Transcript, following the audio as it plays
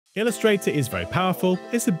Illustrator is very powerful,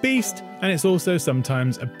 it's a beast, and it's also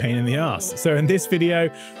sometimes a pain in the ass. So in this video,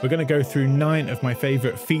 we're going to go through 9 of my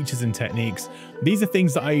favorite features and techniques. These are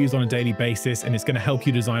things that I use on a daily basis, and it's going to help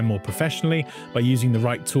you design more professionally by using the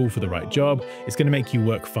right tool for the right job. It's going to make you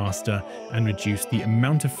work faster and reduce the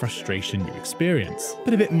amount of frustration you experience.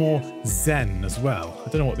 But a bit more zen as well. I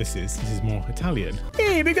don't know what this is. This is more Italian.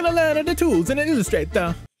 Hey, we're going to learn the tools in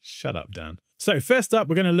Illustrator. Shut up, Dan. So first up,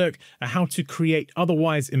 we're going to look at how to create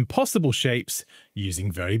otherwise impossible shapes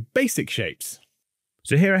using very basic shapes.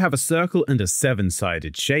 So here I have a circle and a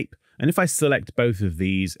 7-sided shape. And if I select both of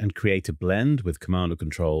these and create a blend with Command or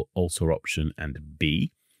Control, Alt or Option and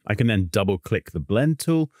B, I can then double click the blend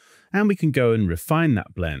tool and we can go and refine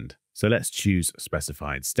that blend. So let's choose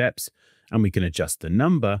specified steps and we can adjust the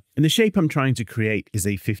number. And the shape I'm trying to create is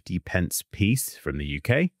a 50p piece from the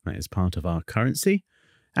UK. That is part of our currency.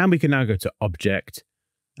 And we can now go to Object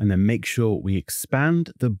and then make sure we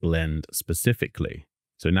expand the blend specifically.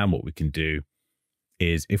 So now what we can do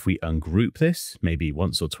is if we ungroup this, maybe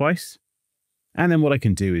once or twice, and then what I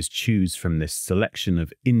can do is choose from this selection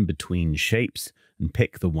of in-between shapes and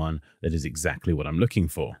pick the one that is exactly what I'm looking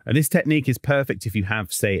for. And this technique is perfect if you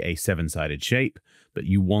have, say, a 7-sided shape, but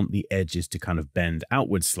you want the edges to kind of bend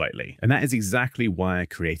outwards slightly. And that is exactly why I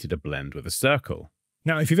created a blend with a circle.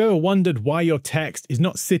 Now, if you've ever wondered why your text is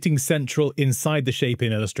not sitting central inside the shape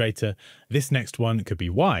in Illustrator, this next one could be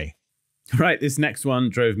why. Right, this next one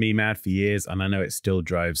drove me mad for years, and I know it still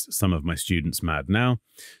drives some of my students mad now.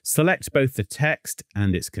 Select both the text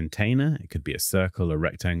and its container. It could be a circle, a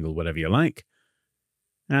rectangle, whatever you like.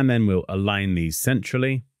 And then we'll align these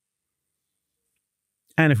centrally.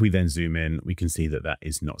 And if we then zoom in, we can see that that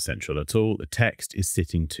is not central at all. The text is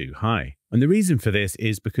sitting too high. And the reason for this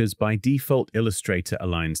is because by default, Illustrator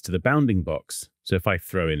aligns to the bounding box. So if I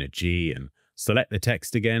throw in a G and select the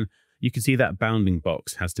text again, you can see that bounding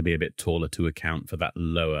box has to be a bit taller to account for that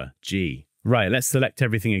lower G. Right, let's select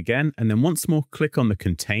everything again. And then once more, click on the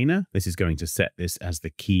container. This is going to set this as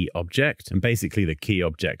the key object. And basically the key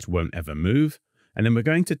object won't ever move. And then we're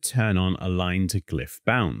going to turn on Align to Glyph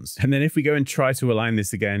Bounds. And then if we go and try to align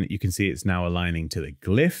this again, you can see it's now aligning to the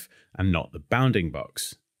glyph and not the bounding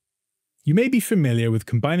box. You may be familiar with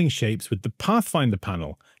combining shapes with the Pathfinder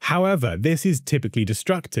panel. However, this is typically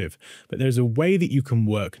destructive, but there's a way that you can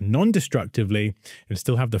work non-destructively and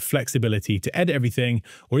still have the flexibility to edit everything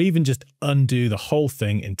or even just undo the whole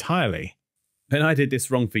thing entirely. And I did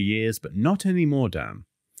this wrong for years, but not anymore, Dan.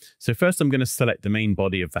 So first I'm going to select the main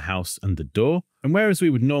body of the house and the door. And whereas we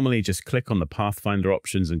would normally just click on the Pathfinder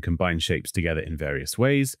options and combine shapes together in various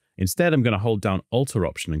ways, instead I'm going to hold down Alt or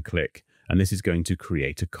Option and click, and this is going to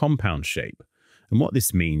create a compound shape. And what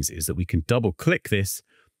this means is that we can double click this,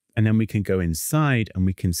 and then we can go inside and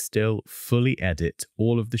we can still fully edit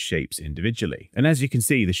all of the shapes individually. And as you can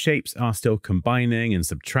see, the shapes are still combining and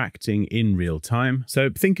subtracting in real time. So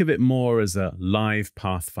think of it more as a live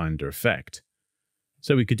Pathfinder effect.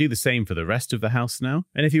 So we could do the same for the rest of the house now.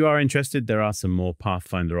 And if you are interested, there are some more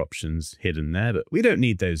Pathfinder options hidden there, but we don't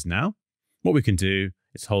need those now. What we can do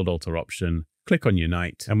is hold Alt or Option, click on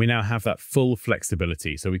Unite, and we now have that full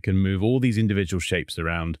flexibility. So we can move all these individual shapes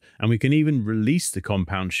around, and we can even release the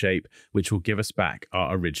compound shape, which will give us back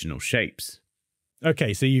our original shapes.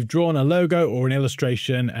 Okay, so you've drawn a logo or an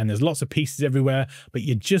illustration and there's lots of pieces everywhere, but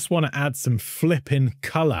you just want to add some flipping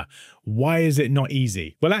color. Why is it not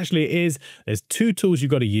easy? Well, actually it is. There's 2 tools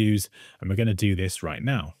you've got to use, and we're going to do this right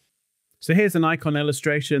now. So here's an icon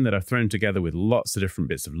illustration that I've thrown together with lots of different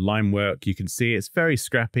bits of line work. You can see it's very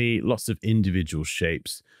scrappy, lots of individual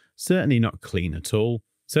shapes, certainly not clean at all.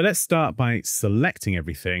 So let's start by selecting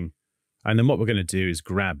everything. And then what we're going to do is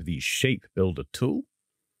grab the Shape Builder tool.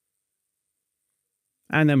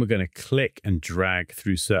 And then we're going to click and drag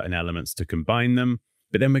through certain elements to combine them.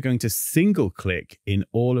 But then we're going to single click in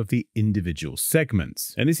all of the individual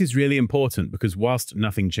segments. And this is really important because whilst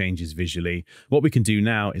nothing changes visually, what we can do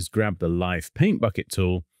now is grab the Live Paint Bucket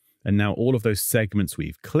tool. And now all of those segments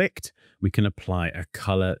we've clicked, we can apply a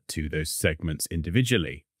color to those segments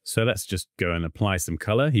individually. So let's just go and apply some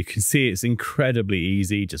color. You can see it's incredibly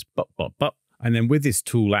easy, just bop, bop, bop. And then with this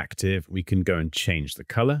tool active, we can go and change the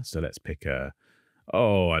color. So let's pick a,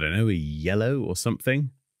 I don't know, a yellow or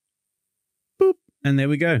something. Boop. And there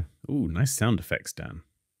we go. Ooh, nice sound effects, Dan.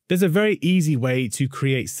 There's a very easy way to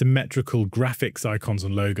create symmetrical graphics icons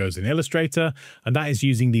and logos in Illustrator, and that is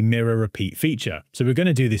using the mirror repeat feature. So we're going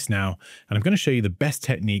to do this now, and I'm going to show you the best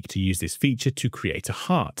technique to use this feature to create a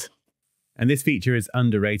heart. And this feature is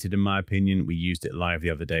underrated in my opinion. We used it live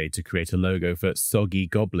the other day to create a logo for Soggy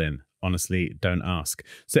Goblin. Honestly, don't ask.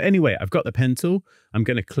 So anyway, I've got the pen tool. I'm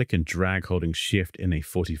going to click and drag holding Shift in a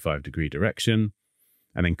 45-degree direction.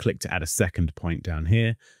 and then click to add a second point down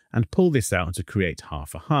here and pull this out to create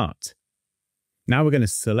half a heart. Now we're going to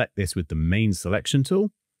select this with the main selection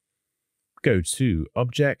tool, go to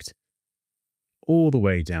Object, all the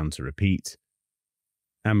way down to Repeat,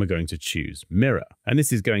 and we're going to choose Mirror. And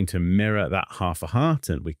this is going to mirror that half a heart,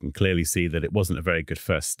 and we can clearly see that it wasn't a very good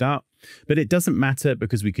first start, but it doesn't matter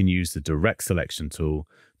because we can use the Direct Selection tool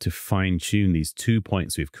to fine-tune these 2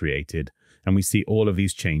 points we've created, and we see all of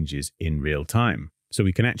these changes in real time. So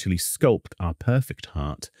we can actually sculpt our perfect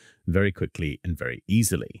heart very quickly and very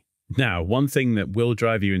easily. Now, one thing that will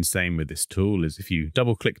drive you insane with this tool is if you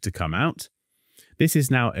double-click to come out, this is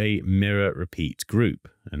now a mirror repeat group,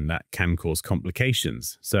 and that can cause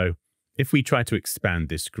complications. So if we try to expand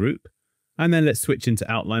this group, and then let's switch into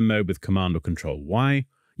outline mode with Command or Control Y,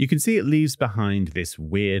 you can see it leaves behind this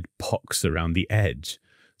weird pox around the edge.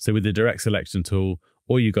 So with the Direct Selection tool,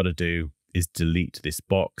 all you got to do is delete this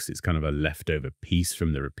box. It's kind of a leftover piece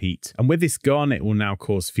from the repeat. And with this gone, it will now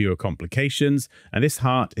cause fewer complications, and this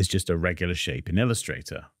heart is just a regular shape in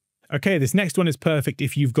Illustrator. Okay, this next one is perfect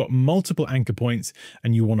if you've got multiple anchor points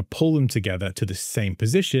and you want to pull them together to the same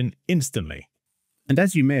position instantly. And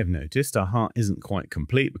as you may have noticed, our heart isn't quite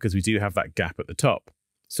complete because we do have that gap at the top.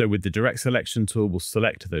 So with the Direct Selection tool, we'll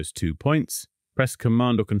select those 2 points, press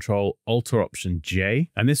Command or Control Alt or Option J,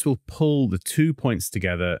 and this will pull the 2 points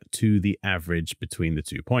together to the average between the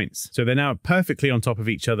 2 points. So they're now perfectly on top of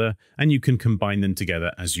each other, and you can combine them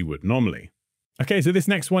together as you would normally. Okay, so this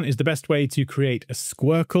next one is the best way to create a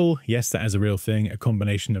squircle. Yes, that is a real thing, a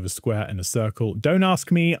combination of a square and a circle. Don't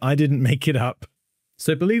ask me, I didn't make it up.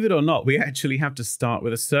 So believe it or not, we actually have to start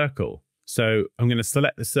with a circle. So I'm going to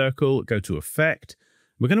select the circle, go to Effect.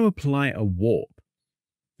 We're going to apply a warp.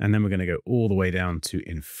 And then we're going to go all the way down to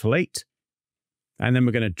Inflate. And then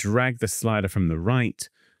we're going to drag the slider from the right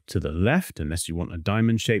to the left, unless you want a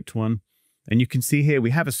diamond-shaped one. And you can see here we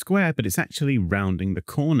have a square, but it's actually rounding the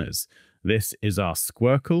corners. This is our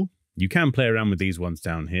squircle. You can play around with these ones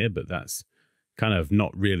down here, but that's kind of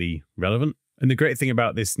not really relevant. And the great thing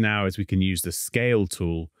about this now is we can use the scale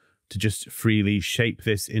tool to just freely shape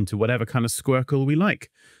this into whatever kind of squircle we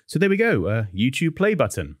like. So there we go, a YouTube play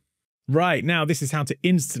button. Right, now this is how to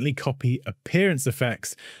instantly copy appearance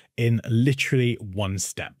effects in literally one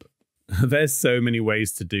step. There's so many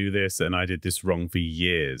ways to do this, and I did this wrong for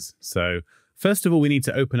years. So first of all, we need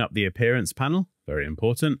to open up the appearance panel, very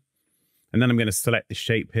important. And then I'm going to select the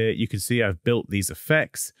shape here. You can see I've built these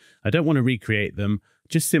effects. I don't want to recreate them.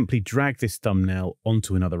 Just simply drag this thumbnail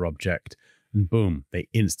onto another object and boom, they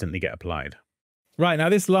instantly get applied. Right, now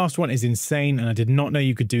this last one is insane, and I did not know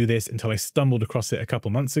you could do this until I stumbled across it a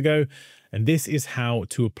couple months ago. And this is how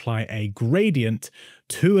to apply a gradient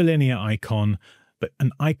to a linear icon, but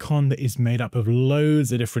an icon that is made up of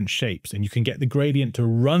loads of different shapes. And you can get the gradient to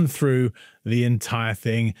run through the entire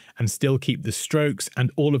thing and still keep the strokes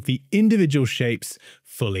and all of the individual shapes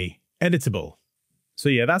fully editable. So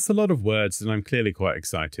yeah, that's a lot of words and I'm clearly quite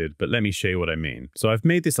excited, but let me show you what I mean. So I've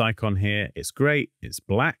made this icon here. It's great. It's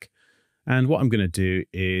black. And what I'm going to do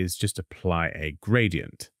is just apply a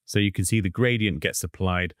gradient. So you can see the gradient gets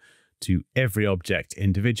applied to every object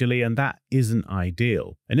individually, and that isn't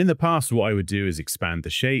ideal. And in the past, what I would do is expand the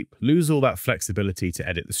shape, lose all that flexibility to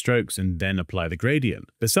edit the strokes, and then apply the gradient.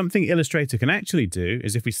 But something Illustrator can actually do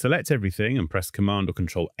is if we select everything and press Command or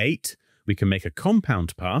Control 8, we can make a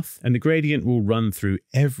compound path, and the gradient will run through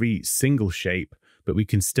every single shape, but we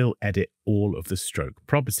can still edit all of the stroke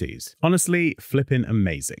properties. Honestly, flipping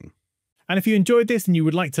amazing. And if you enjoyed this and you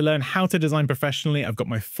would like to learn how to design professionally, I've got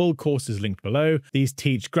my full courses linked below. These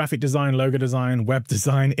teach graphic design, logo design, web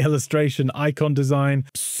design, illustration, icon design,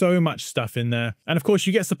 so much stuff in there. And of course,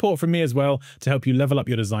 you get support from me as well to help you level up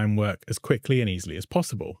your design work as quickly and easily as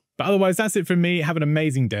possible. But otherwise, that's it from me. Have an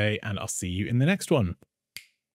amazing day, and I'll see you in the next one.